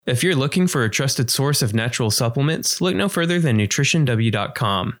If you're looking for a trusted source of natural supplements, look no further than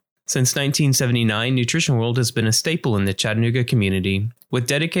nutritionw.com. Since 1979, Nutrition World has been a staple in the Chattanooga community, with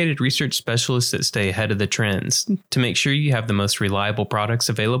dedicated research specialists that stay ahead of the trends to make sure you have the most reliable products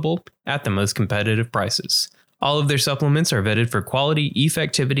available at the most competitive prices. All of their supplements are vetted for quality,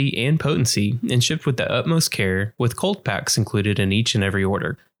 effectivity, and potency, and shipped with the utmost care, with cold packs included in each and every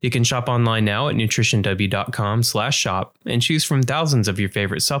order. You can shop online now at nutritionw.com/shop and choose from thousands of your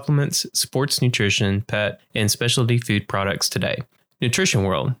favorite supplements, sports nutrition, pet, and specialty food products today. Nutrition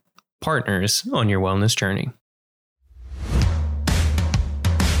World, partners on your wellness journey.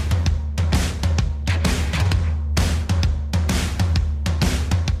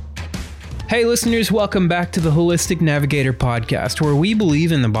 Hey listeners, welcome back to the Holistic Navigator podcast, where we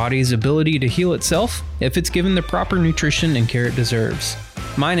believe in the body's ability to heal itself if it's given the proper nutrition and care it deserves.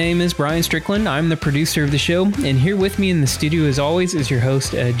 My name is Brian Strickland. I'm the producer of the show, and here with me in the studio as always is your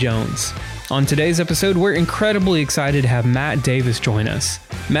host, Ed Jones. On today's episode, we're incredibly excited to have Matt Davis join us.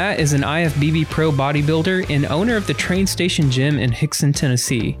 Matt is an IFBB pro bodybuilder and owner of the Train Station Gym in Hickson,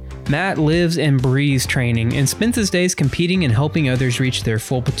 Tennessee. Matt lives and breathes training and spends his days competing and helping others reach their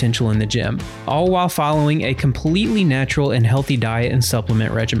full potential in the gym, all while following a completely natural and healthy diet and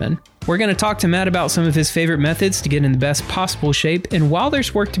supplement regimen. We're going to talk to Matt about some of his favorite methods to get in the best possible shape, and while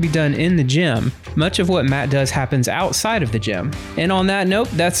there's work to be done in the gym, much of what Matt does happens outside of the gym. And on that note,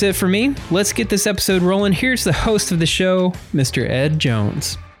 that's it for me. Let's get this episode rolling. Here's the host of the show, Mr. Ed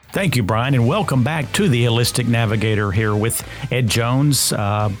Jones. Thank you, Brian, and welcome back to the Holistic Navigator here with Ed Jones.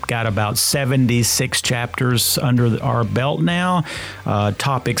 Got about 76 chapters under our belt now.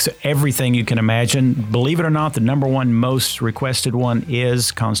 Topics, everything you can imagine. Believe it or not, the number one most requested one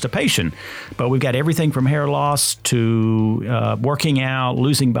is constipation. But we've got everything from hair loss to working out,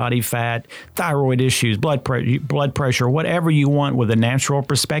 losing body fat, thyroid issues, blood pressure, whatever you want with a natural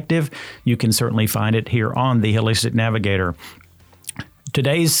perspective, you can certainly find it here on the Holistic Navigator.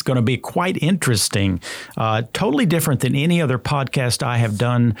 Today's going to be quite interesting, totally different than any other podcast I have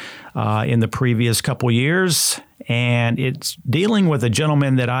done in the previous couple years. And it's dealing with a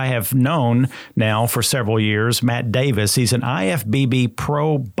gentleman that I have known now for several years, Matt Davis. He's an IFBB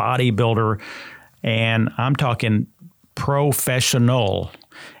pro bodybuilder, and I'm talking professional.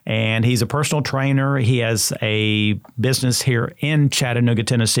 And he's a personal trainer. He has a business here in Chattanooga,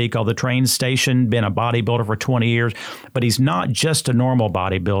 Tennessee called the Train Station, been a bodybuilder for 20 years. But he's not just a normal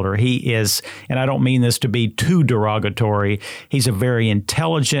bodybuilder. He is, and I don't mean this to be too derogatory, he's a very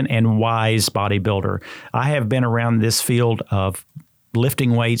intelligent and wise bodybuilder. I have been around this field of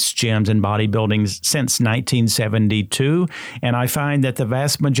lifting weights, gyms, and bodybuilding since 1972, and I find that the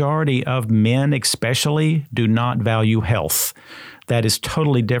vast majority of men especially do not value health. That is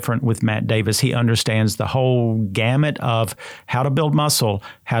totally different with Matt Davis. He understands the whole gamut of how to build muscle,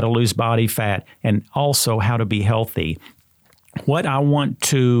 how to lose body fat, and also how to be healthy. What I want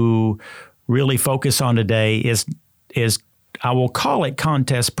to really focus on today is I will call it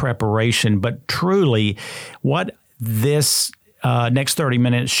contest preparation, but truly what this next 30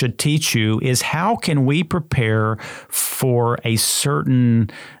 minutes should teach you is how can we prepare for a certain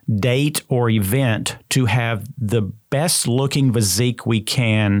date or event to have the best looking physique we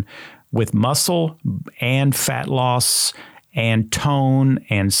can with muscle and fat loss and tone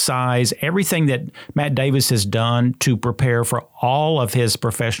and size, everything that Matt Davis has done to prepare for all of his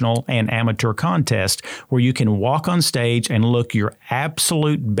professional and amateur contests, where you can walk on stage and look your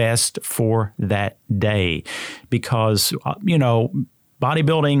absolute best for that day. Because,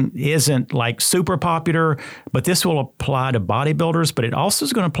 bodybuilding isn't like super popular, but this will apply to bodybuilders, but it also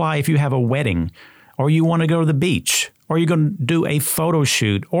is going to apply if you have a wedding or you want to go to the beach, or you're going to do a photo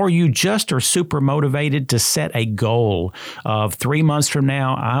shoot, or you just are super motivated to set a goal of 3 months from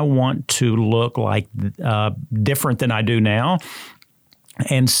now, I want to look like different than I do now.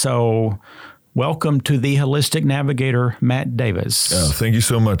 And so welcome to the Holistic Navigator, Matt Davis. Thank you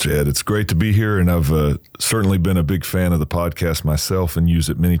so much, Ed. It's great to be here, and I've certainly been a big fan of the podcast myself and use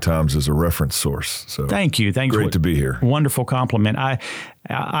it many times as a reference source. So thank you. Great to be here. Wonderful compliment. I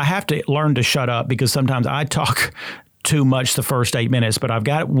have to learn to shut up because sometimes I talk too much the first 8 minutes, but I've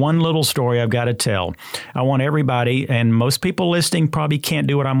got one little story I've got to tell. I want everybody, and most people listening probably can't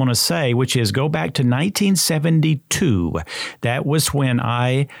do what I'm going to say, which is go back to 1972. That was when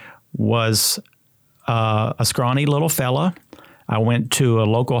I was a scrawny little fella. I went to a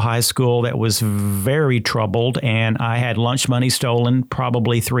local high school that was very troubled, and I had lunch money stolen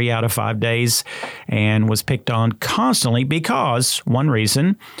probably 3 out of 5 days and was picked on constantly because, one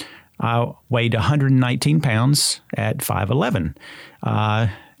reason, I weighed 119 pounds at 5'11".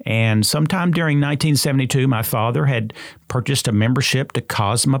 And sometime during 1972, my father had purchased a membership to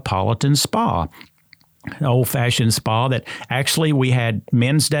Cosmopolitan Spa, an old-fashioned spa that actually we had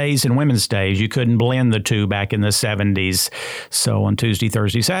men's days and women's days. You couldn't blend the two back in the 70s. So on Tuesday,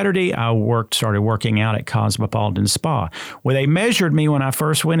 Thursday, Saturday, I started working out at Cosmopolitan Spa. Well, they measured me when I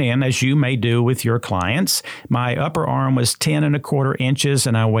first went in, as you may do with your clients. My upper arm was 10 1/4 inches,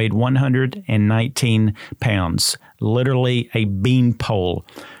 and I weighed 119 pounds, literally a beanpole.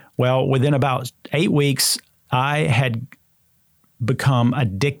 Well, within about 8 weeks, I had become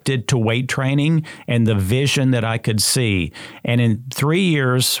addicted to weight training and the vision that I could see. And in 3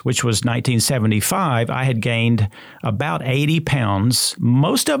 years, which was 1975, I had gained about 80 pounds,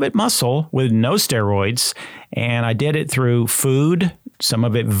 most of it muscle with no steroids. And I did it through food, some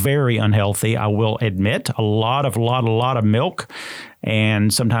of it very unhealthy, I will admit, a lot of milk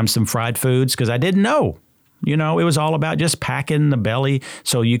and sometimes some fried foods because I didn't know. You know, it was all about just packing the belly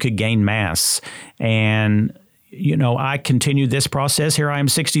so you could gain mass. And you know, I continued this process. Here I am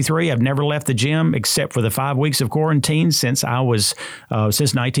 63. I've never left the gym except for the 5 weeks of quarantine since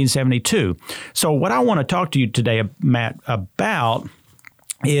 1972. So what I want to talk to you today, Matt, about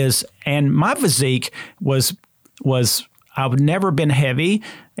is, and my physique was I've never been heavy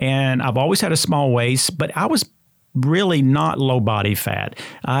and I've always had a small waist, but I was really not low body fat.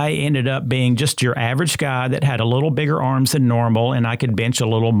 I ended up being just your average guy that had a little bigger arms than normal, and I could bench a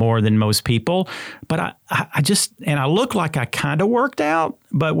little more than most people. But I looked like I kind of worked out,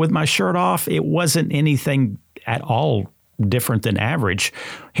 but with my shirt off, it wasn't anything at all different than average.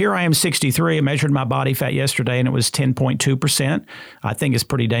 Here I am 63. I measured my body fat yesterday and it was 10.2%. I think it's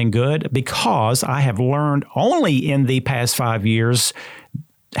pretty dang good because I have learned only in the past 5 years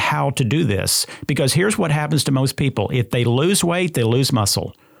how to do this. Because here's what happens to most people. If they lose weight, they lose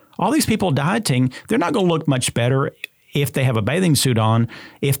muscle. All these people dieting, they're not going to look much better if they have a bathing suit on,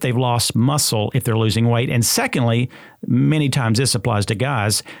 if they've lost muscle, if they're losing weight. And secondly, many times this applies to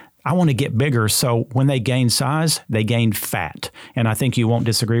guys, I want to get bigger. So when they gain size, they gain fat. And I think you won't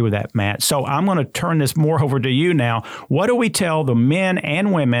disagree with that, Matt. So I'm going to turn this more over to you now. What do we tell the men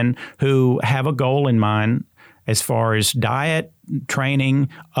and women who have a goal in mind as far as diet, training,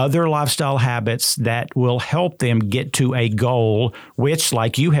 other lifestyle habits that will help them get to a goal, which,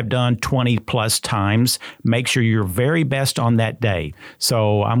 like you have done 20 plus times, make sure you're very best on that day.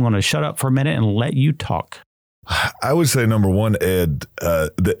 So I'm going to shut up for a minute and let you talk. I would say number one, Ed,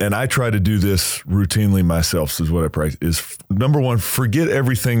 and I try to do this routinely myself, is what I practice, is number one, forget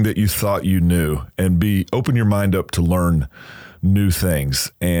everything that you thought you knew and open your mind up to learn new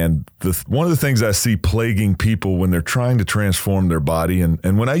things. And one of the things I see plaguing people when they're trying to transform their body,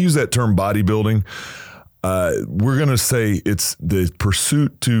 and when I use that term bodybuilding, we're going to say it's the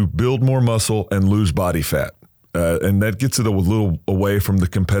pursuit to build more muscle and lose body fat. And that gets it a little away from the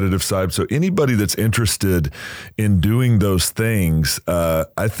competitive side. So anybody that's interested in doing those things,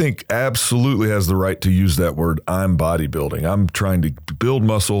 I think absolutely has the right to use that word. I'm bodybuilding. I'm trying to build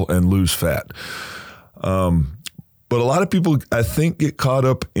muscle and lose fat. But a lot of people, I think, get caught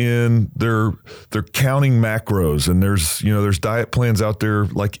up in they're counting macros, and there's diet plans out there,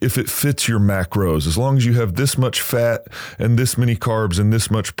 like if it fits your macros, as long as you have this much fat and this many carbs and this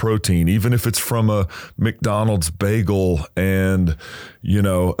much protein, even if it's from a McDonald's bagel. And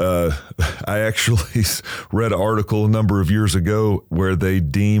I actually read an article a number of years ago where they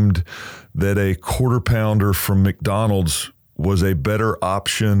deemed that a quarter pounder from McDonald's was a better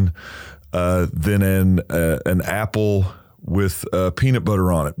option than an apple with peanut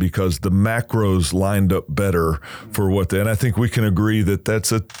butter on it, because the macros lined up better for what and I think we can agree that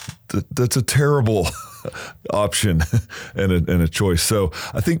that's a terrible option and a choice. So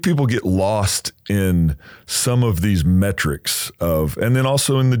I think people get lost in some of these metrics and then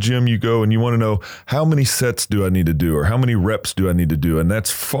also in the gym you go and you want to know, how many sets do I need to do, or how many reps do I need to do? And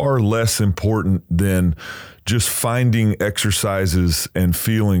that's far less important than just finding exercises and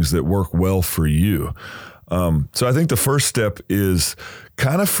feelings that work well for you. So I think the first step is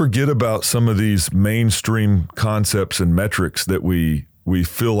kind of forget about some of these mainstream concepts and metrics that we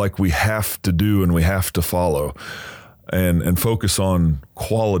feel like we have to do and we have to follow, and focus on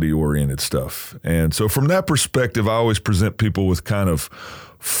quality-oriented stuff. And so from that perspective, I always present people with kind of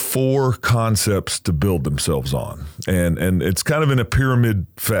 4 concepts to build themselves on. And it's kind of in a pyramid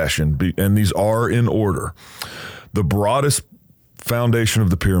fashion, and these are in order. The broadest foundation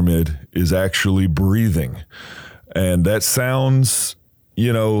of the pyramid is actually breathing. And that sounds,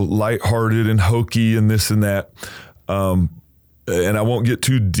 lighthearted and hokey and this and that. And I won't get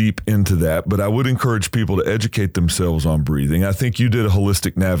too deep into that, but I would encourage people to educate themselves on breathing. I think you did a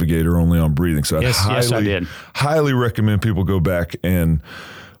Holistic Navigator only on breathing. So yes, I did. Highly recommend people go back and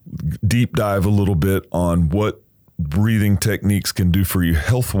deep dive a little bit on what breathing techniques can do for you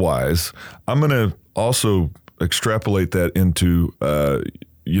health-wise, I'm going to also extrapolate that into,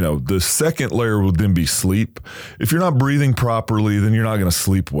 the second layer will then be sleep. If you're not breathing properly, then you're not going to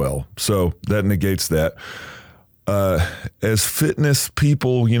sleep well. So that negates that. As fitness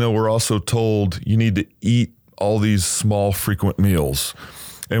people, we're also told you need to eat all these small, frequent meals.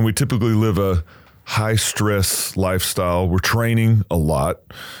 And we typically live a high stress lifestyle. We're training a lot.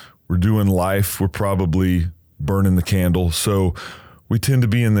 We're doing life. We're probably burning the candle. So we tend to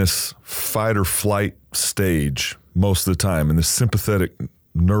be in this fight or flight stage most of the time in the sympathetic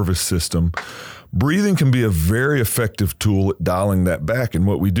nervous system. Breathing can be a very effective tool at dialing that back. And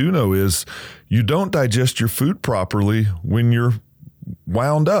what we do know is you don't digest your food properly when you're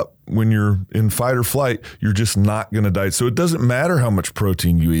wound up. When you're in fight or flight, you're just not going to digest. So it doesn't matter how much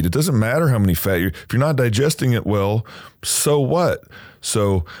protein you eat. It doesn't matter how many fat if you're not digesting it well, so what?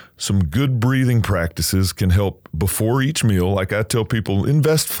 So some good breathing practices can help before each meal. Like I tell people,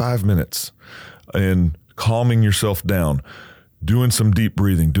 invest 5 minutes in calming yourself down, doing some deep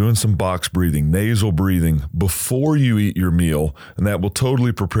breathing, doing some box breathing, nasal breathing before you eat your meal, and that will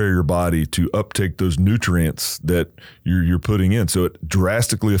totally prepare your body to uptake those nutrients that you're putting in. So it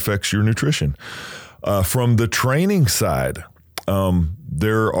drastically affects your nutrition. From the training side,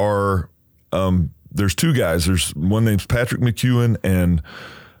 there's two guys. There's one named Patrick McEwen and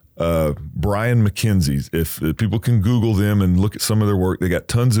Brian McKenzie. If people can Google them and look at some of their work, they got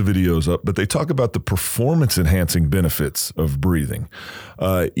tons of videos up, but they talk about the performance enhancing benefits of breathing,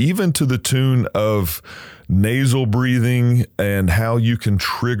 even to the tune of nasal breathing and how you can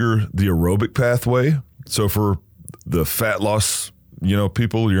trigger the aerobic pathway. So for the fat loss,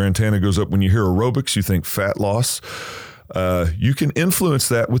 people, your antenna goes up when you hear aerobics, you think fat loss. You can influence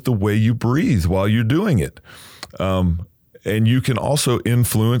that with the way you breathe while you're doing it. And you can also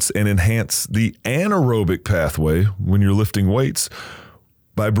influence and enhance the anaerobic pathway when you're lifting weights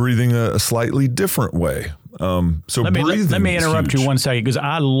by breathing a slightly different way. Let me interrupt you 1 second,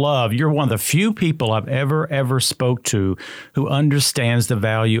 because you're one of the few people I've ever spoke to who understands the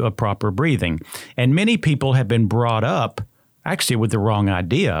value of proper breathing. And many people have been brought up actually with the wrong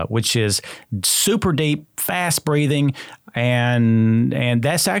idea, which is super deep, fast breathing. And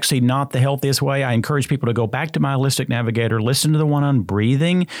that's actually not the healthiest way. I encourage people to go back to my Holistic Navigator, listen to the one on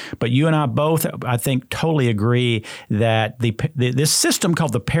breathing. But you and I both, I think, totally agree that this system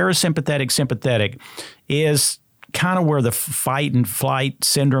called the parasympathetic sympathetic is kind of where the fight and flight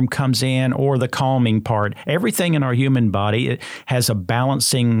syndrome comes in, or the calming part. Everything in our human body, it has a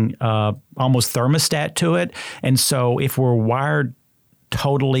balancing almost thermostat to it. And so if we're wired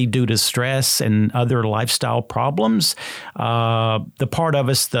totally due to stress and other lifestyle problems, the part of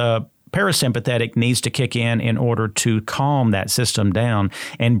us, the parasympathetic, needs to kick in order to calm that system down.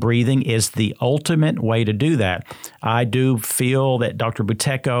 And breathing is the ultimate way to do that. I do feel that Dr.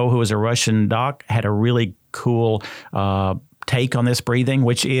 Buteyko, who is a Russian doc, had a really cool take on this breathing,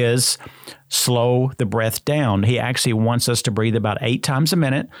 which is slow the breath down. He actually wants us to breathe about 8 times a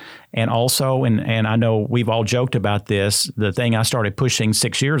minute. And also, and I know we've all joked about this, the thing I started pushing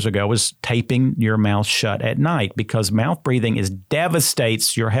 6 years ago was taping your mouth shut at night, because mouth breathing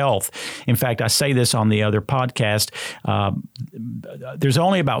devastates your health. In fact, I say this on the other podcast, there's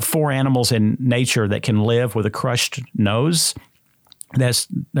only about 4 animals in nature that can live with a crushed nose.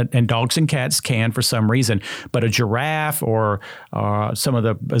 And dogs and cats can for some reason, but a giraffe or some of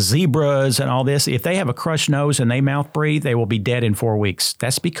the zebras and all this, if they have a crushed nose and they mouth breathe, they will be dead in 4 weeks.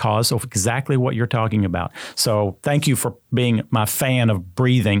 That's because of exactly what you're talking about. So thank you for being my fan of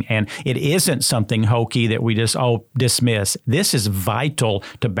breathing. And it isn't something hokey that we just dismiss. This is vital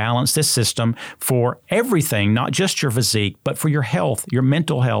to balance this system for everything, not just your physique, but for your health, your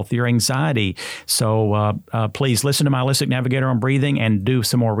mental health, your anxiety. So please listen to my Holistic Navigator on breathing and do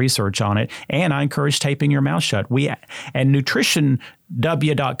some more research on it. And I encourage taping your mouth shut. And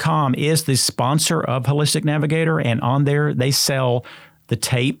nutritionw.com is the sponsor of Holistic Navigator, and on there they sell the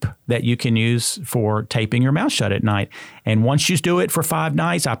tape that you can use for taping your mouth shut at night. And once you do it for 5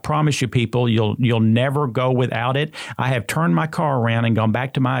 nights, I promise you, people, you'll never go without it. I have turned my car around and gone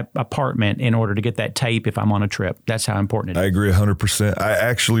back to my apartment in order to get that tape if I'm on a trip. That's how important it is. I agree 100%. I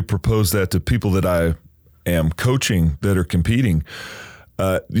actually propose that to people that I am coaching that are competing.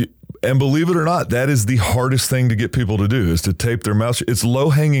 And believe it or not, that is the hardest thing to get people to do, is to tape their mouth. It's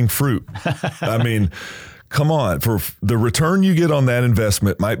low-hanging fruit. I mean, come on. For the return you get on that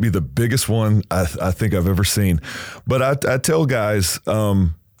investment might be the biggest one I think I've ever seen. But I tell guys,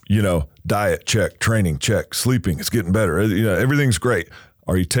 diet, check. Training, check. Sleeping, it's getting better. Everything's great.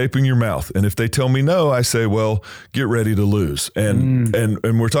 Are you taping your mouth? And if they tell me no, I say, well, get ready to lose. And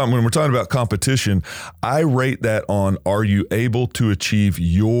when we're talking about competition, I rate that on, are you able to achieve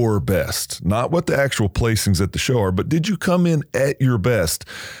your best? Not what the actual placings at the show are, but did you come in at your best?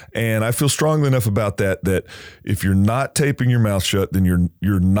 And I feel strongly enough about that if you're not taping your mouth shut, then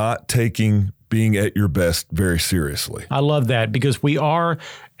you're not taking being at your best very seriously. I love that, because we are,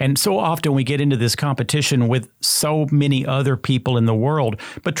 and so often we get into this competition with so many other people in the world,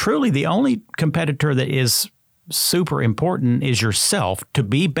 but truly the only competitor that is super important is yourself. To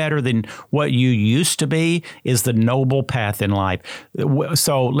be better than what you used to be is the noble path in life.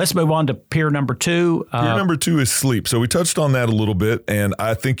 So let's move on to peer number 2. Peer number 2 is sleep. So we touched on that a little bit, and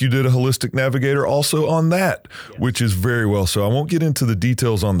I think you did a holistic navigator also on that, which is very well. So I won't get into the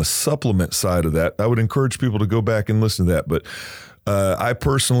details on the supplement side of that. I would encourage people to go back and listen to that. But I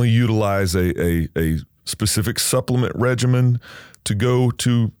personally utilize a specific supplement regimen to go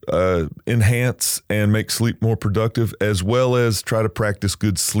to enhance and make sleep more productive, as well as try to practice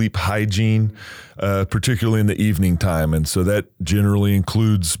good sleep hygiene, particularly in the evening time. And so that generally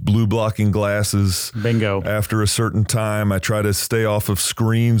includes blue blocking glasses. Bingo. After a certain time, I try to stay off of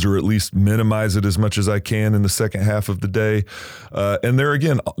screens, or at least minimize it as much as I can in the second half of the day. And there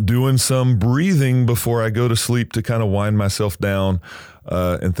again, doing some breathing before I go to sleep to kind of wind myself down.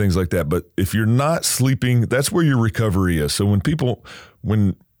 And things like that. But if you're not sleeping, that's where your recovery is. So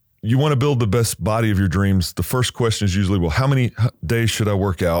when you want to build the best body of your dreams, the first question is usually, well, how many days should I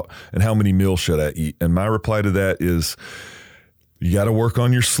work out and how many meals should I eat? And my reply to that is, you got to work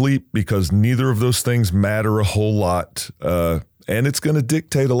on your sleep, because neither of those things matter a whole lot. And it's going to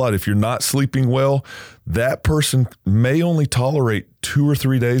dictate a lot. If you're not sleeping well, that person may only tolerate 2 or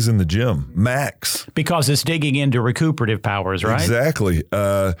 3 days in the gym, max. Because it's digging into recuperative powers, right? Exactly.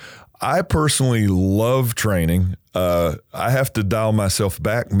 I personally love training. I have to dial myself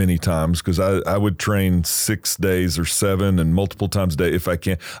back many times, because I would train 6 days or 7 and multiple times a day if I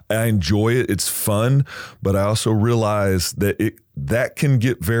can. I enjoy it. It's fun, but I also realize that that can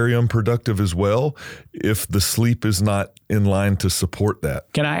get very unproductive as well if the sleep is not in line to support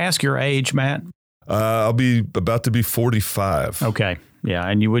that. Can I ask your age, Matt? I'll be about to be 45. Okay. Yeah.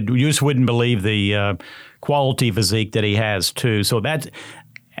 And you just wouldn't believe the quality physique that he has too. So that's,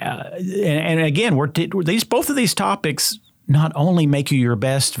 and again, both of these topics not only make you your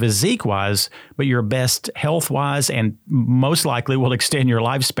best physique-wise, but your best health-wise, and most likely will extend your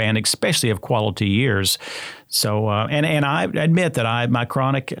lifespan, especially of quality years. So, and I admit that my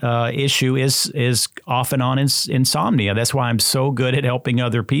chronic issue is off and on insomnia. That's why I'm so good at helping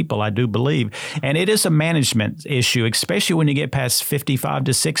other people, I do believe. And it is a management issue, especially when you get past 55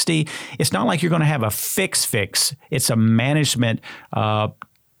 to 60. It's not like you're going to have a fix. It's a management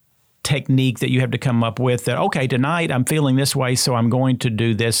technique that you have to come up with, that, okay, tonight I'm feeling this way, so I'm going to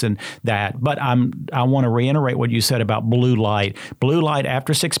do this and that. But I want to reiterate what you said about blue light. Blue light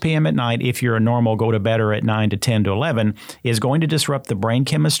after 6 p.m. at night, if you're a normal go to bedder at 9 to 10 to 11, is going to disrupt the brain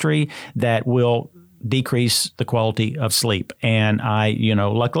chemistry that will decrease the quality of sleep. And I,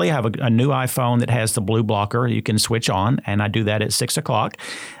 luckily I have a new iPhone that has the blue blocker you can switch on, and I do that at 6 o'clock.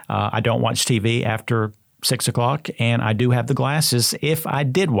 I don't watch TV after 6 o'clock, and I do have the glasses if I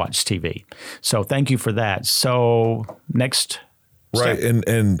did watch TV. So thank you for that. So next Right. step.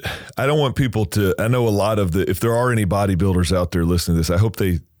 And I don't want people to, I know a lot of if there are any bodybuilders out there listening to this, I hope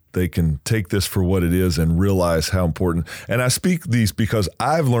they can take this for what it is and realize how important. And I speak these because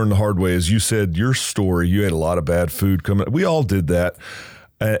I've learned the hard way. As you said, your story, you had a lot of bad food coming. We all did that.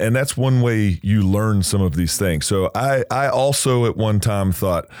 And that's one way you learn some of these things. So I also at one time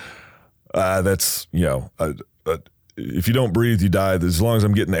thought, that's, if you don't breathe, you die. As long as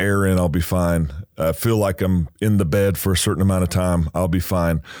I'm getting the air in, I'll be fine. I feel like I'm in the bed for a certain amount of time, I'll be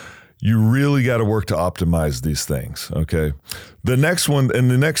fine. You really got to work to optimize these things, okay? The next one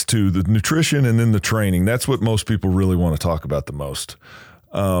and the next two, the nutrition and then the training, that's what most people really want to talk about the most.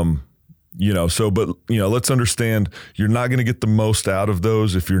 Let's understand you're not going to get the most out of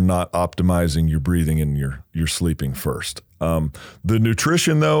those if you're not optimizing your breathing and your sleeping first. The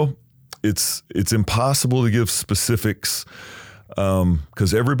nutrition, though, it's impossible to give specifics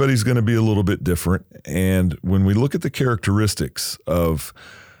because everybody's going to be a little bit different. And when we look at the characteristics of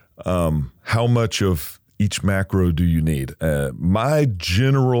how much of each macro do you need, my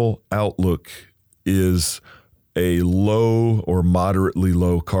general outlook is a low or moderately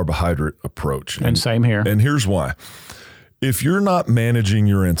low carbohydrate approach. And same here. And here's why. If you're not managing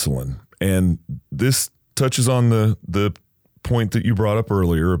your insulin, and this touches on the point that you brought up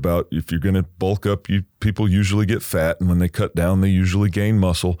earlier about if you're going to bulk up, people usually get fat, and when they cut down, they usually gain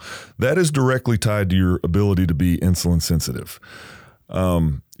muscle. That is directly tied to your ability to be insulin sensitive.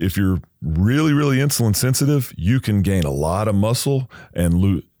 If you're really, really insulin sensitive, you can gain a lot of muscle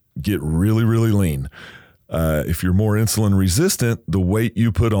and get really, really lean. If you're more insulin resistant, the weight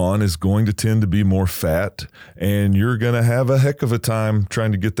you put on is going to tend to be more fat, and you're going to have a heck of a time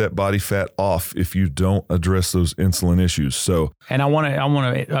trying to get that body fat off if you don't address those insulin issues. So, and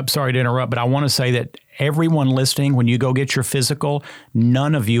I'm sorry to interrupt, but I want to say that everyone listening, when you go get your physical,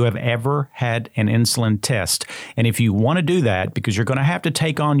 none of you have ever had an insulin test. And if you want to do that, because you're going to have to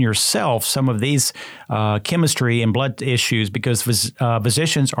take on yourself some of these chemistry and blood issues, because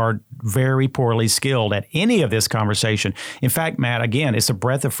physicians are very poorly skilled at any of this conversation. In fact, Matt, again, it's a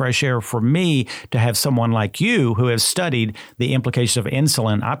breath of fresh air for me to have someone like you who has studied the implications of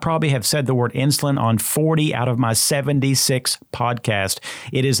insulin. I probably have said the word insulin on 40 out of my 76 podcasts.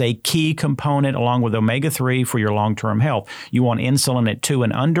 It is a key component along with omega-3 for your long-term health. You want insulin at 2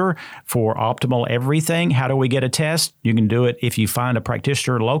 and under for optimal everything. How do we get a test? You can do it if you find a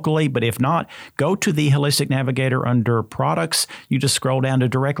practitioner locally, but if not, go to the Holistic Navigator under products. You just scroll down to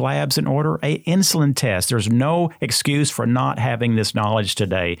Direct Labs and order an insulin test. There's no excuse for not having this knowledge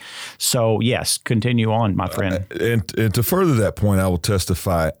today. So yes, continue on, my friend. And to further that point, I will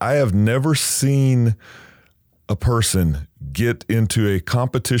testify, I have never seen a person get into a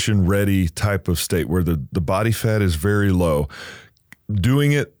competition-ready type of state where the body fat is very low,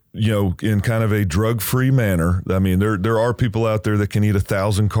 doing it, in kind of a drug-free manner. I mean, there are people out there that can eat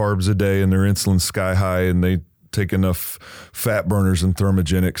 1,000 carbs a day and their insulin's sky high, and they take enough fat burners and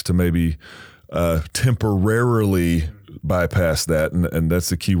thermogenics to maybe temporarily bypass that, and that's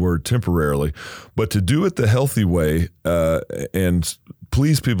the key word, temporarily. But to do it the healthy way, and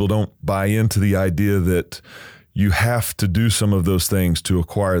please, people, don't buy into the idea that you have to do some of those things to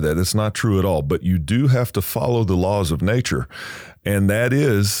acquire that. It's not true at all, but you do have to follow the laws of nature. And that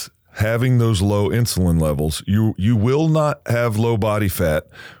is having those low insulin levels. You will not have low body fat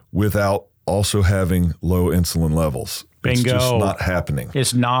without also having low insulin levels. Bingo. It's just not happening.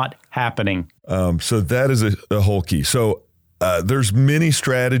 It's not happening. So that is a whole key. So there's many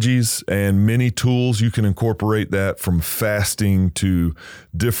strategies and many tools you can incorporate that, from fasting to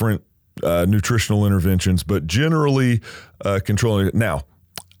different nutritional interventions, but generally controlling it. Now,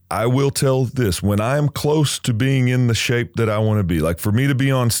 I will tell this, when I'm close to being in the shape that I want to be, like for me to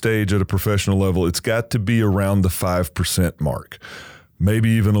be on stage at a professional level, it's got to be around the 5% mark, maybe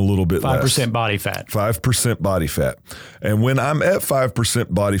even a little bit 5% less. 5% body fat. 5% body fat. And when I'm at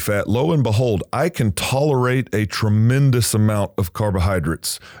 5% body fat, lo and behold, I can tolerate a tremendous amount of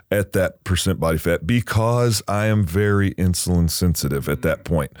carbohydrates at that percent body fat because I am very insulin sensitive at that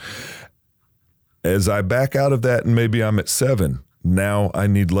point. As I back out of that and maybe I'm at 7, now I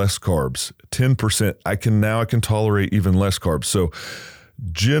need less carbs. 10%, I can tolerate even less carbs. So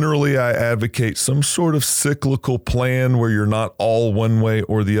generally I advocate some sort of cyclical plan where you're not all one way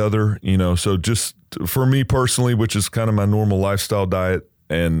or the other, so just for me personally, which is kind of my normal lifestyle diet,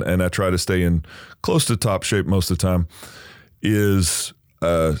 and I try to stay in close to top shape most of the time, is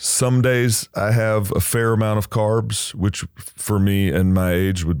some days I have a fair amount of carbs, which for me and my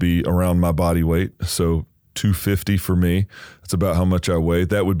age would be around my body weight. So 250 for me. That's about how much I weigh.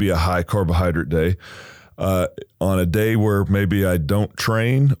 That would be a high carbohydrate day. On a day where maybe I don't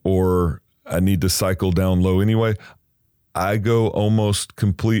train or I need to cycle down low anyway, I go almost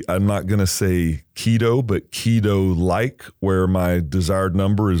complete, I'm not going to say keto, but keto-like, where my desired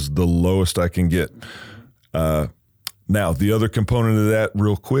number is the lowest I can get. Now, the other component of that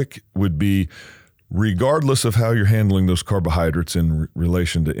real quick would be, regardless of how you're handling those carbohydrates in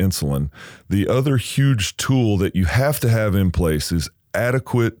relation to insulin, the other huge tool that you have to have in place is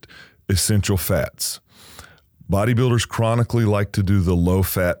adequate essential fats. Bodybuilders chronically like to do the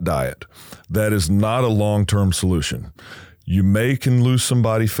low-fat diet. That is not a long-term solution. You can lose some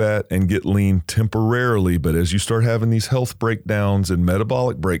body fat and get lean temporarily, but as you start having these health breakdowns and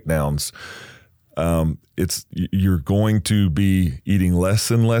metabolic breakdowns, you're going to be eating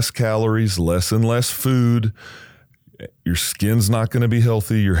less and less calories, less and less food. Your skin's not going to be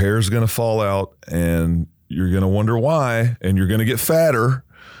healthy. Your hair's going to fall out, and you're going to wonder why, and you're going to get fatter.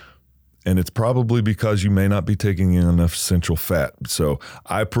 And it's probably because you may not be taking in enough essential fat. So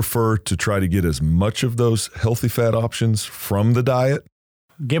I prefer to try to get as much of those healthy fat options from the diet.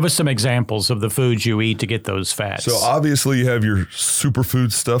 Give us some examples of the foods you eat to get those fats. So obviously you have your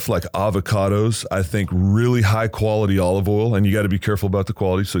superfood stuff like avocados. I think really high quality olive oil, and you got to be careful about the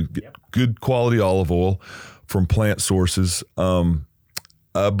quality. So get good quality olive oil from plant sources. But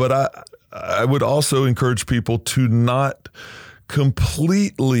I would also encourage people to not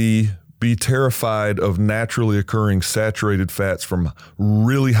completely be terrified of naturally occurring saturated fats from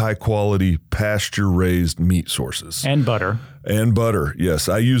really high quality pasture raised meat sources. And butter. And butter, yes.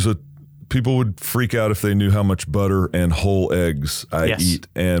 People would freak out if they knew how much butter and whole eggs I eat,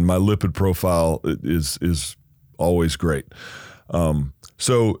 and my lipid profile is always great.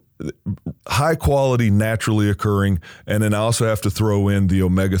 So high quality, naturally occurring, and then I also have to throw in the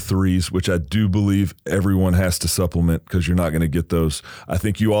omega-3s, which I do believe everyone has to supplement because you're not going to get those. I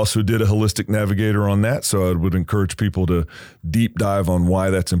think you also did a Holistic Navigator on that, so I would encourage people to deep dive on why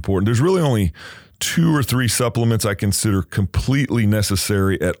that's important. There's really only 2 or 3 supplements I consider completely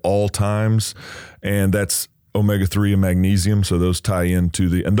necessary at all times, and that's omega-3 and magnesium. So those tie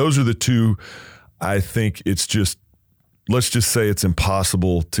into and those are the 2. I think let's just say it's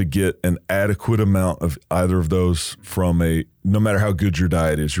impossible to get an adequate amount of either of those from no matter how good your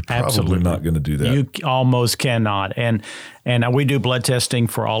diet is. You're probably not going to do that. You almost cannot. And we do blood testing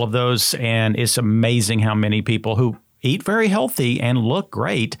for all of those, and it's amazing how many people who eat very healthy and look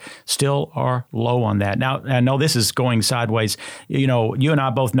great still are low on that. Now, I know this is going sideways. You and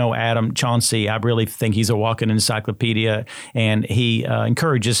I both know Adam Chauncey. I really think he's a walking encyclopedia, and he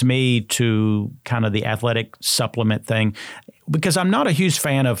encourages me to kind of the athletic supplement thing, because I'm not a huge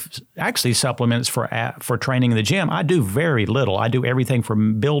fan of actually supplements for training in the gym. I do very little. I do everything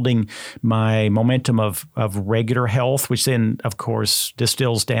from building my momentum of regular health, which then, of course,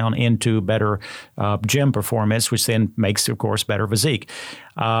 distills down into better gym performance, which then makes, of course, better physique.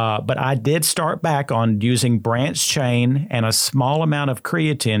 But I did start back on using branched chain and a small amount of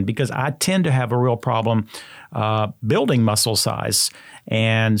creatine because I tend to have a real problem building muscle size.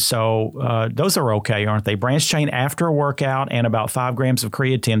 And so those are okay, aren't they? Branched chain after a workout and about 5 grams of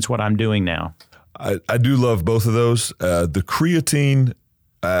creatine is what I'm doing now. I do love both of those. The creatine,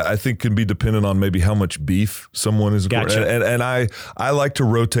 I think, can be dependent on maybe how much beef someone is. Gotcha. And I like to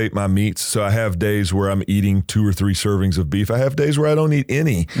rotate my meats. So I have days where I'm eating 2 or 3 servings of beef. I have days where I don't eat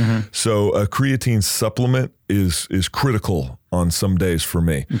any. Mm-hmm. So a creatine supplement is critical on some days for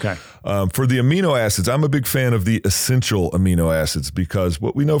me. Okay. For the amino acids, I'm a big fan of the essential amino acids because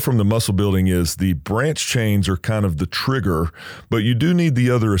what we know from the muscle building is the branch chains are kind of the trigger, but you do need the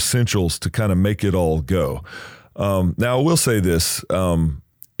other essentials to kind of make it all go. Now, I will say this.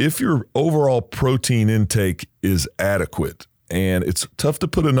 If your overall protein intake is adequate, and it's tough to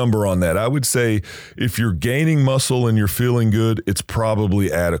put a number on that, I would say if you're gaining muscle and you're feeling good, it's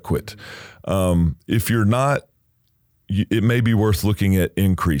probably adequate. If you're not, it may be worth looking at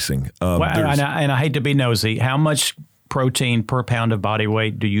increasing. And I hate to be nosy. How much protein per pound of body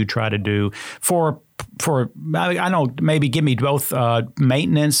weight do you try to do for I don't know, maybe give me both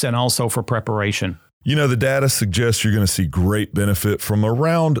maintenance and also for preparation? The data suggests you're going to see great benefit from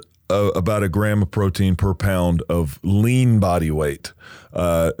around about 1 gram of protein per pound of lean body weight.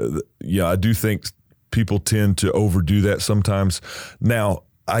 I do think people tend to overdo that sometimes. Now,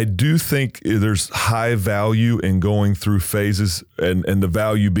 I do think there's high value in going through phases and the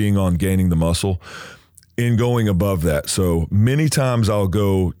value being on gaining the muscle in going above that. So many times I'll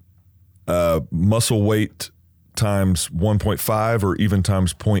go muscle weight times 1.5 or even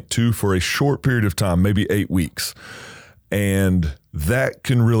times 0.2 for a short period of time, maybe 8 weeks. And that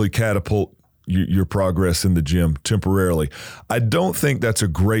can really catapult your progress in the gym temporarily. I don't think that's a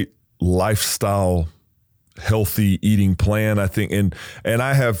great lifestyle healthy eating plan, I think, and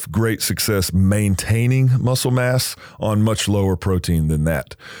I have great success maintaining muscle mass on much lower protein than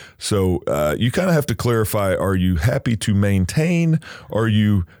that. So you kind of have to clarify, are you happy to maintain? Are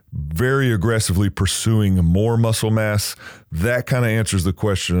you very aggressively pursuing more muscle mass? That kind of answers the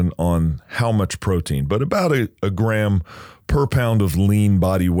question on how much protein, but about a gram per pound of lean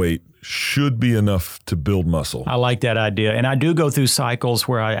body weight should be enough to build muscle. I like that idea. And I do go through cycles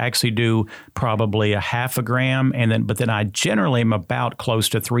where I actually do probably 0.5 gram, but then I generally am about close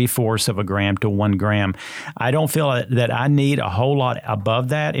to 3/4 of a gram to 1 gram. I don't feel that I need a whole lot above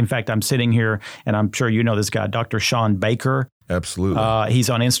that. In fact, I'm sitting here, and I'm sure you know this guy, Dr. Sean Baker. Absolutely. He's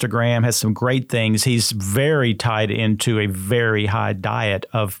on Instagram, has some great things. He's very tied into a very high diet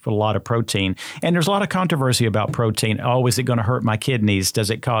of a lot of protein. And there's a lot of controversy about protein. Oh, is it going to hurt my kidneys? Does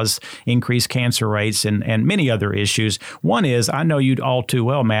it cause increased cancer rates and many other issues? One is, I know you all too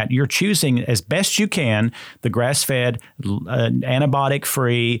well, Matt, you're choosing as best you can the grass-fed,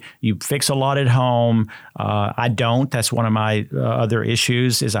 antibiotic-free. You fix a lot at home. I don't. That's one of my other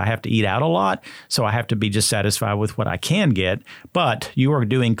issues is I have to eat out a lot. So I have to be just satisfied with what I can get. But you are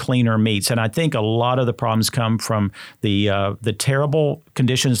doing cleaner meats, and I think a lot of the problems come from the terrible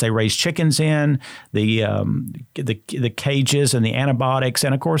conditions they raise chickens in, the cages and the antibiotics,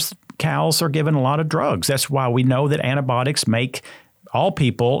 and of course cows are given a lot of drugs. That's why we know that antibiotics make all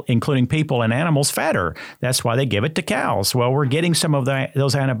people, including people and animals, fatter. That's why they give it to cows. Well, we're getting some of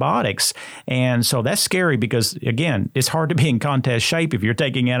those antibiotics. And so that's scary because, again, it's hard to be in contest shape if you're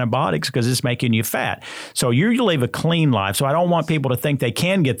taking antibiotics because it's making you fat. So you live a clean life. So I don't want people to think they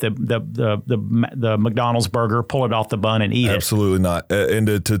can get the McDonald's burger, pull it off the bun and eat it. Absolutely not. And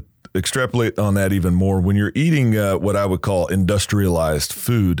to extrapolate on that even more, when you're eating what I would call industrialized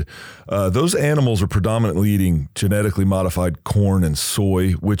food, those animals are predominantly eating genetically modified corn and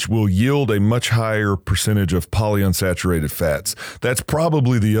soy, which will yield a much higher percentage of polyunsaturated fats. That's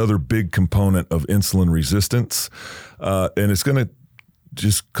probably the other big component of insulin resistance, and it's going to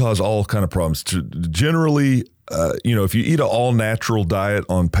just cause all kind of problems. Generally, if you eat an all-natural diet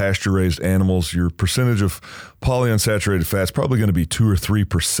on pasture-raised animals, your percentage of polyunsaturated fat is probably going to be 2 or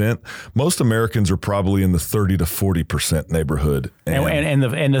 3%. Most Americans are probably in the 30 to 40% neighborhood. And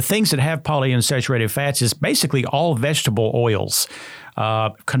the things that have polyunsaturated fats is basically all vegetable oils.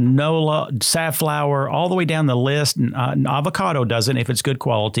 Canola, safflower, all the way down the list. Avocado doesn't if it's good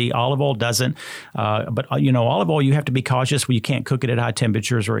quality. Olive oil doesn't. But olive oil, you have to be cautious when you can't cook it at high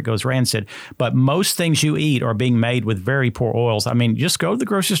temperatures or it goes rancid. But most things you eat are being made with very poor oils. I mean, just go to the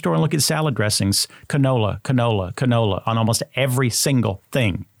grocery store and look at salad dressings. Canola on almost every single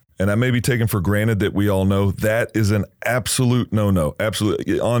thing. And I may be taken for granted that we all know that is an absolute no-no.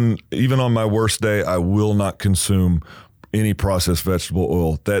 Absolutely. Even on my worst day, I will not consume any processed vegetable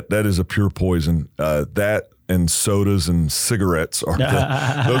oil. That is a pure poison. That and sodas and cigarettes are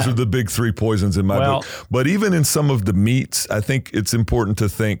those are the big three poisons in my book. But even in some of the meats, I think it's important to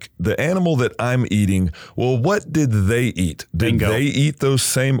think the animal that I'm eating, well, what did they eat? Did they eat those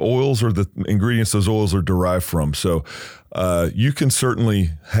same oils or the ingredients those oils are derived from? So you can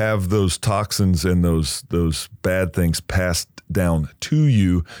certainly have those toxins and those bad things passed down to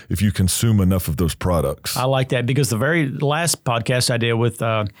you if you consume enough of those products. I like that because the very last podcast I did with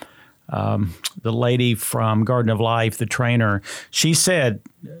the lady from Garden of Life, the trainer, she said,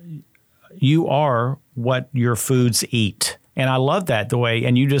 you are what your foods eat. And I love that the way,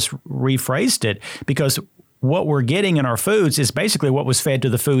 and you just rephrased it because what we're getting in our foods is basically what was fed to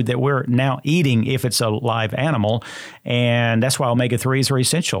the food that we're now eating if it's a live animal. And that's why omega-3s are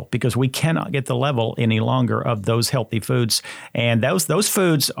essential because we cannot get the level any longer of those healthy foods. And those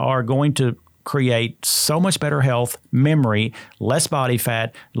foods are going to create so much better health, memory, less body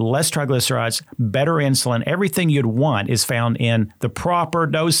fat, less triglycerides, better insulin. Everything you'd want is found in the proper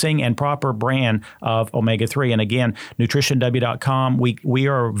dosing and proper brand of omega-3. And again, nutritionw.com, we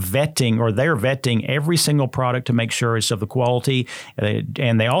are vetting, or they're vetting every single product to make sure it's of the quality.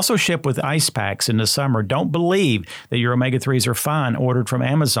 And they also ship with ice packs in the summer. Don't believe that your omega-3s are fine, ordered from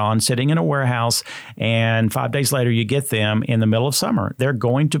Amazon, sitting in a warehouse, and 5 days later you get them in the middle of summer. They're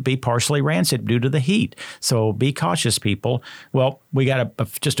going to be partially rancid due to the heat. So be cautious, people. Well, we got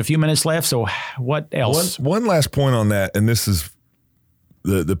just a few minutes left. So what else? One last point on that, and this is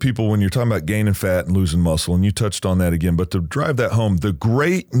the people when you're talking about gaining fat and losing muscle, and you touched on that again, but to drive that home, the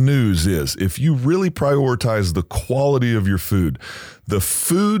great news is if you really prioritize the quality of your food, the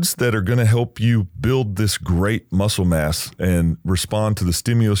foods that are going to help you build this great muscle mass and respond to the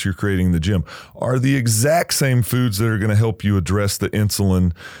stimulus you're creating in the gym are the exact same foods that are going to help you address the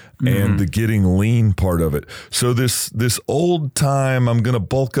insulin and the getting lean part of it. So this old time, I'm going to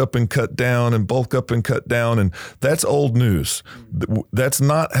bulk up and cut down and bulk up and cut down, and that's old news. That's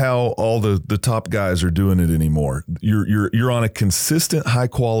not how all the top guys are doing it anymore. You're on a consistent high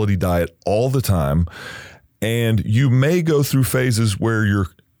quality diet all the time, and you may go through phases where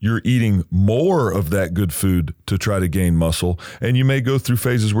you're eating more of that good food to try to gain muscle, and you may go through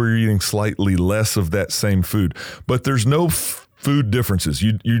phases where you're eating slightly less of that same food. But there's no food differences.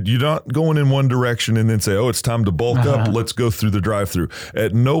 You're not going in one direction and then say, oh, it's time to bulk up. Let's go through the drive-through.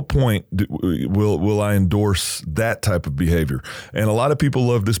 At no point will I endorse that type of behavior. And a lot of people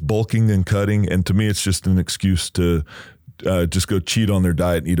love this bulking and cutting. And to me, it's just an excuse to just go cheat on their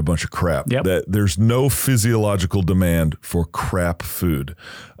diet and eat a bunch of crap. That there's no physiological demand for crap food.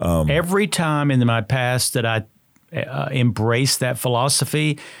 Every time in my past that I embraced that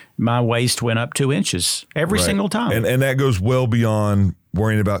philosophy, my waist went up 2 inches every single time. And that goes well beyond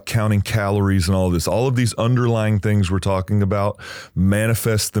worrying about counting calories and all of this. All of these underlying things we're talking about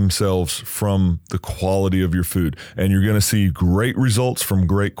manifest themselves from the quality of your food. And you're going to see great results from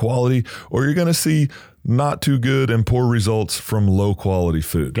great quality, or you're going to see not too good and poor results from low quality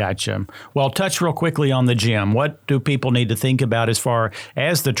food. Gotcha. Well, touch real quickly on the gym. What do people need to think about as far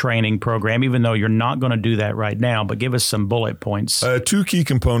as the training program, even though you're not going to do that right now, but give us some bullet points. 2 key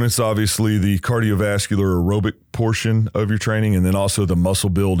components, obviously, the cardiovascular aerobic portion of your training, and then also the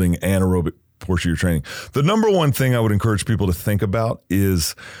muscle building anaerobic portion of your training. The number one thing I would encourage people to think about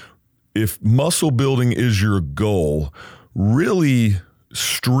is, if muscle building is your goal, really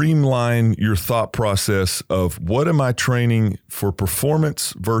streamline your thought process of what am I training for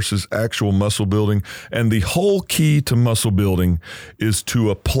performance versus actual muscle building. And the whole key to muscle building is to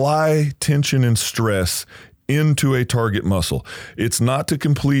apply tension and stress into a target muscle. It's not to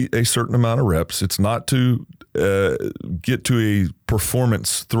complete a certain amount of reps. It's not to get to a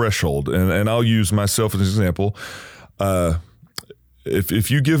performance threshold. And I'll use myself as an example. If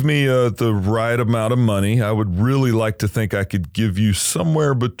you give me the right amount of money, I would really like to think I could give you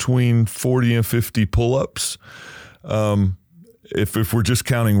somewhere between 40 and 50 pull-ups if we're just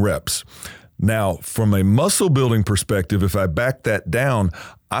counting reps. Now, from a muscle building perspective, if I back that down,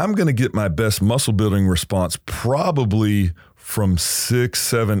 I'm going to get my best muscle building response probably from 6,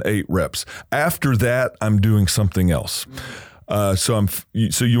 7, 8 reps. After that, I'm doing something else. So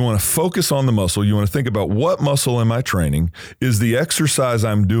you want to focus on the muscle. You want to think about, what muscle am I training? Is the exercise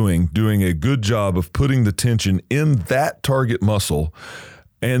I'm doing a good job of putting the tension in that target muscle?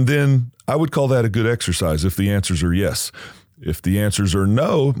 And then I would call that a good exercise if the answers are yes. If the answers are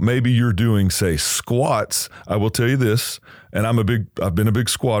no, maybe you're doing, say, squats. I will tell you this, and I've been a big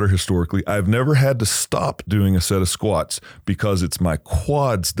squatter historically. I've never had to stop doing a set of squats because it's my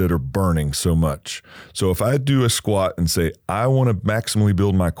quads that are burning so much. So if I do a squat and say, I want to maximally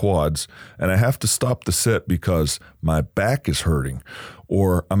build my quads, and I have to stop the set because my back is hurting,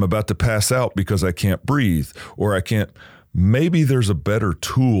 or I'm about to pass out because I can't breathe, or I can't, maybe there's a better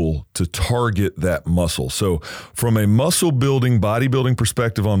tool to target that muscle. So from a muscle building, bodybuilding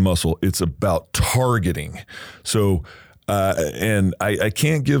perspective on muscle, it's about targeting. So, and I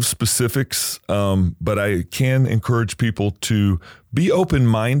can't give specifics, but I can encourage people to be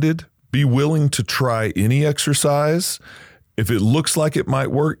open-minded, be willing to try any exercise. If it looks like it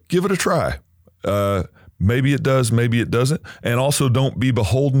might work, give it a try. Maybe it does, maybe it doesn't. And also, don't be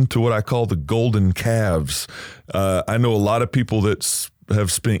beholden to what I call the golden calves. I know a lot of people that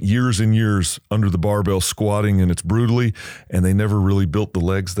have spent years and years under the barbell squatting, and it's brutally, and they never really built the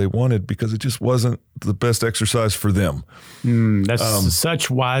legs they wanted because it just wasn't the best exercise for them. That's such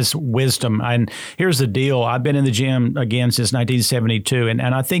wise wisdom. And here's the deal. I've been in the gym again since 1972, and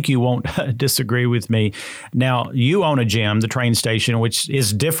I think you won't disagree with me. Now, you own a gym, the Train Station, which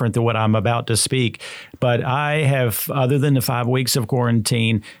is different than what I'm about to speak. But I have, other than the 5 weeks of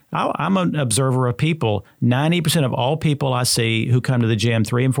quarantine, I'm an observer of people. 90% of all people I see who come to the gym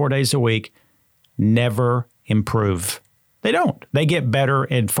 3 and 4 days a week never improve. They don't. They get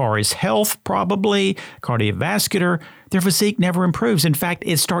better as far as health, probably, cardiovascular. Their physique never improves. In fact,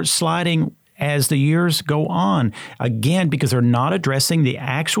 it starts sliding as the years go on. Again, because they're not addressing the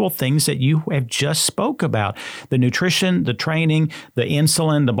actual things that you have just spoke about. The nutrition, the training, the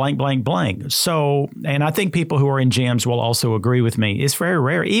insulin, the blank, blank, blank. So, and I think people who are in gyms will also agree with me. It's very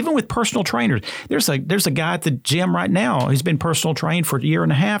rare, even with personal trainers. There's a guy at the gym right now who's been personal trained for a year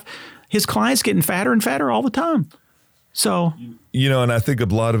and a half. His client's getting fatter and fatter all the time. So, and I think a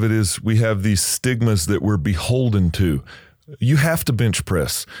lot of it is we have these stigmas that we're beholden to. You have to bench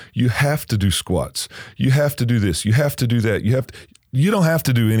press. You have to do squats. You have to do this. You have to do that. You don't have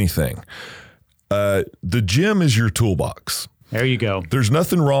to do anything. The gym is your toolbox. There you go. There's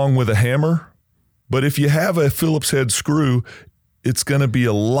nothing wrong with a hammer, but if you have a Phillips head screw, it's going to be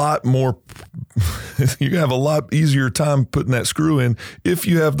a lot more, you have a lot easier time putting that screw in if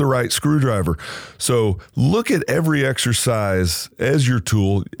you have the right screwdriver. So look at every exercise as your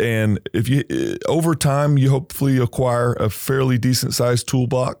tool. And if you, over time, you hopefully acquire a fairly decent sized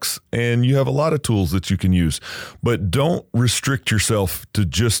toolbox and you have a lot of tools that you can use, but don't restrict yourself to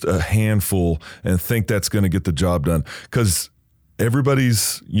just a handful and think that's going to get the job done. Because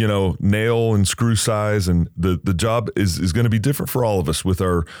everybody's, nail and screw size and the job is going to be different for all of us with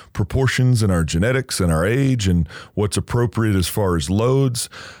our proportions and our genetics and our age and what's appropriate as far as loads.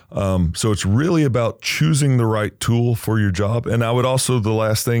 So it's really about choosing the right tool for your job. And I would also, the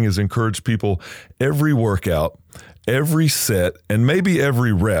last thing is encourage people, every workout, every set, and maybe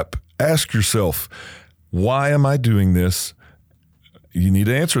every rep, ask yourself, why am I doing this? You need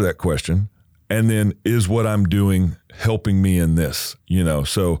to answer that question. And then, is what I'm doing helping me in this?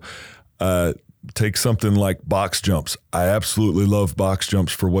 So take something like box jumps. I absolutely love box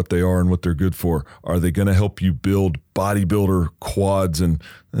jumps for what they are and what they're good for. Are they going to help you build bodybuilder quads? And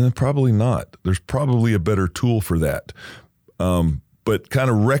probably not. There's probably a better tool for that. But kind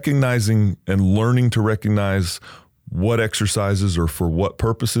of recognizing and learning to recognize what exercises are for what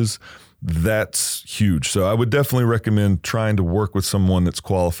purposes, that's huge. So I would definitely recommend trying to work with someone that's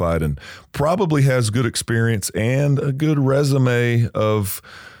qualified and probably has good experience and a good resume of,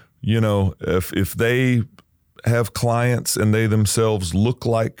 if they have clients and they themselves look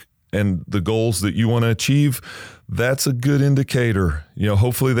like and the goals that you want to achieve, that's a good indicator.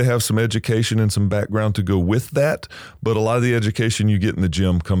 Hopefully they have some education and some background to go with that. But a lot of the education you get in the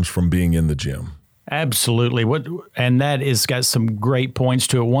gym comes from being in the gym. Absolutely. And that has got some great points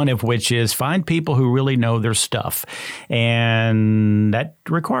to it, one of which is find people who really know their stuff. And that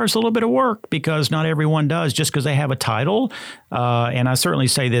requires a little bit of work because not everyone does just because they have a title. And I certainly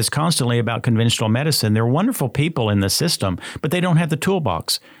say this constantly about conventional medicine. They're wonderful people in the system, but they don't have the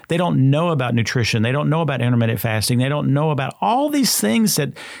toolbox. They don't know about nutrition. They don't know about intermittent fasting. They don't know about all these things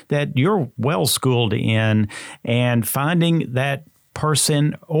that you're well schooled in, and finding that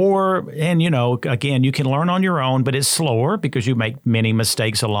person again, you can learn on your own, but it's slower because you make many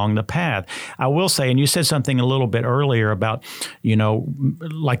mistakes along the path. I will say, and you said something a little bit earlier about,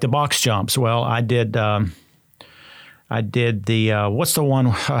 like the box jumps. Well, I did the what's the one,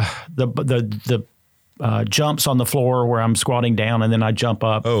 the jumps on the floor where I'm squatting down and then I jump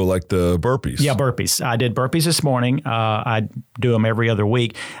up. Oh, like the burpees. Yeah, burpees. I did burpees this morning. I do them every other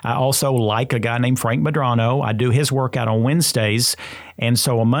week. I also like a guy named Frank Medrano. I do his workout on Wednesdays. And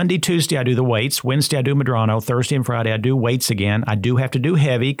so on Monday, Tuesday, I do the weights. Wednesday, I do Medrano. Thursday and Friday, I do weights again. I do have to do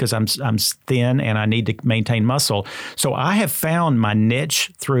heavy because I'm thin and I need to maintain muscle. So I have found my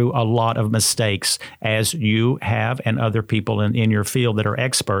niche through a lot of mistakes, as you have and other people in your field that are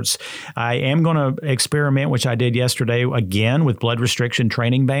experts. I am going to experiment, which I did yesterday, again with blood restriction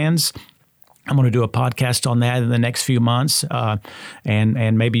training bands. I'm going to do a podcast on that in the next few months,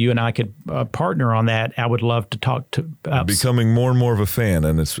 and maybe you and I could partner on that. I would love to talk to. Becoming more and more of a fan,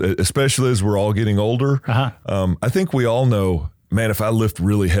 and it's, especially as we're all getting older. I think we all know, man, if I lift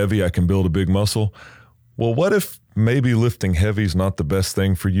really heavy, I can build a big muscle. Well, what if maybe lifting heavy is not the best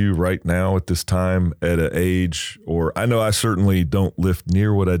thing for you right now at this time at an age, or I know I certainly don't lift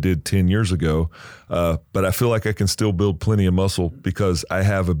near what I did 10 years ago, but I feel like I can still build plenty of muscle because I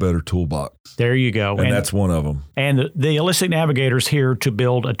have a better toolbox. There you go. And that's one of them. And the Holistic Navigator's here to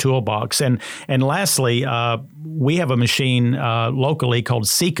build a toolbox. And lastly, we have a machine locally called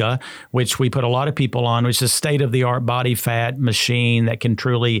Sika, which we put a lot of people on, which is a state-of-the-art body fat machine that can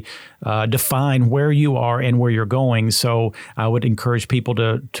truly define where you are and where you're going. So I would encourage people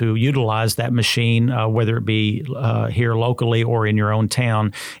to utilize that machine, whether it be here locally or in your own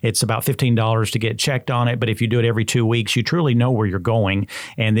town. It's about $15 to get checked on it, but if you do it every 2 weeks, you truly know where you're going,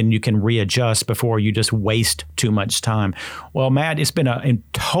 and then you can readjust before you just waste too much time. Well, Matt, it's been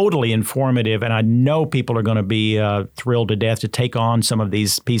totally informative, and I know people are going to be thrilled to death to take on some of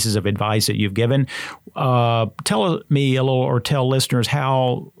these pieces of advice that you've given. Tell me a little, or tell listeners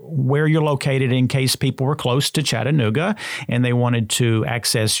where you're located in case people were close to Chattanooga and they wanted to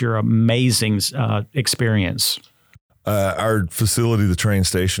access your amazing experience. Our facility, the train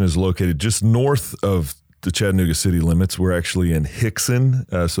station, is located just north of the Chattanooga city limits. We're actually in Hickson,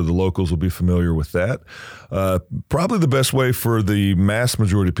 so the locals will be familiar with that. Probably the best way for the mass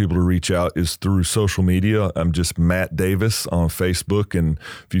majority of people to reach out is through social media. I'm just Matt Davis on Facebook, and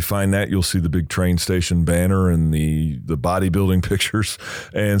if you find that, you'll see the big train station banner and the bodybuilding pictures.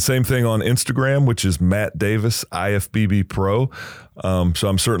 And same thing on Instagram, which is Matt Davis, IFBB Pro. So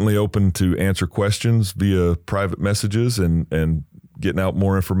I'm certainly open to answer questions via private messages and getting out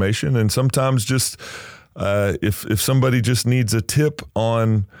more information. And sometimes just if somebody just needs a tip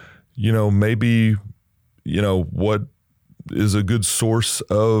on, maybe, what is a good source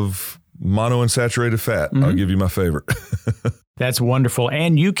of monounsaturated fat, I'll give you my favorite. That's wonderful.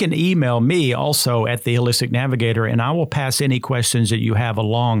 And you can email me also at the Holistic Navigator, and I will pass any questions that you have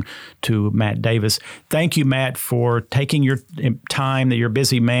along to Matt Davis. Thank you, Matt, for taking your time, that you're a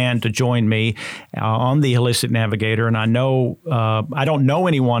busy man, to join me on the Holistic Navigator. And I know I don't know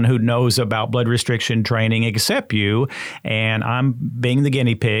anyone who knows about blood restriction training except you, and I'm being the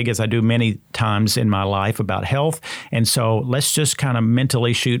guinea pig, as I do many times in my life, about health. And so let's just kind of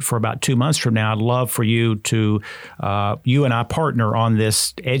mentally shoot for about 2 months from now. I'd love for you to, you and I partner on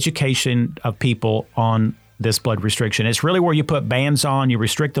this education of people on this blood restriction. It's really where you put bands on, you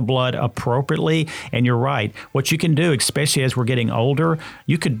restrict the blood appropriately, and you're right. What you can do, especially as we're getting older,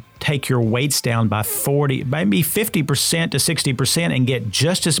 you could take your weights down by 40, maybe 50% to 60% and get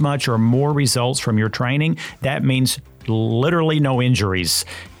just as much or more results from your training. That means literally no injuries,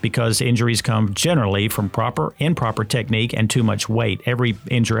 because injuries come generally from improper technique and too much weight. Every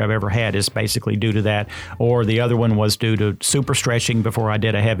injury I've ever had is basically due to that, or the other one was due to super stretching before I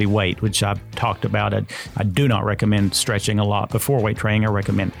did a heavy weight, which I've talked about. I do not recommend stretching a lot before weight training. I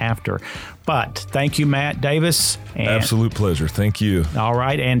recommend after. But thank you, Matt Davis. Absolute pleasure. Thank you. All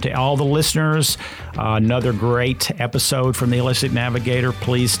right. And to all the listeners, another great episode from the Holistic Navigator.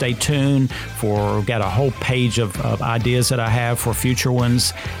 Please stay tuned we've got a whole page of ideas that I have for future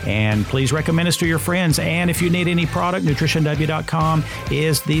ones. And please recommend us to your friends. And if you need any product, nutritionw.com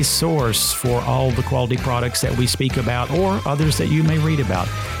is the source for all the quality products that we speak about or others that you may read about.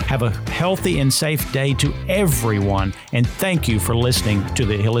 Have a healthy and safe day to everyone. And thank you for listening to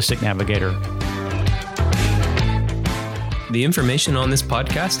the Holistic Navigator. The information on this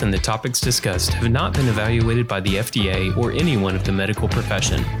podcast and the topics discussed have not been evaluated by the FDA or anyone of the medical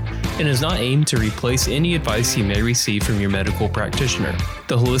profession, and is not aimed to replace any advice you may receive from your medical practitioner.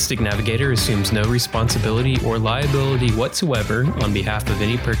 The Holistic Navigator assumes no responsibility or liability whatsoever on behalf of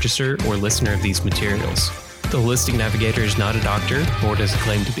any purchaser or listener of these materials. The Holistic Navigator is not a doctor, nor does it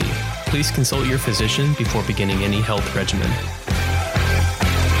claim to be. Please consult your physician before beginning any health regimen.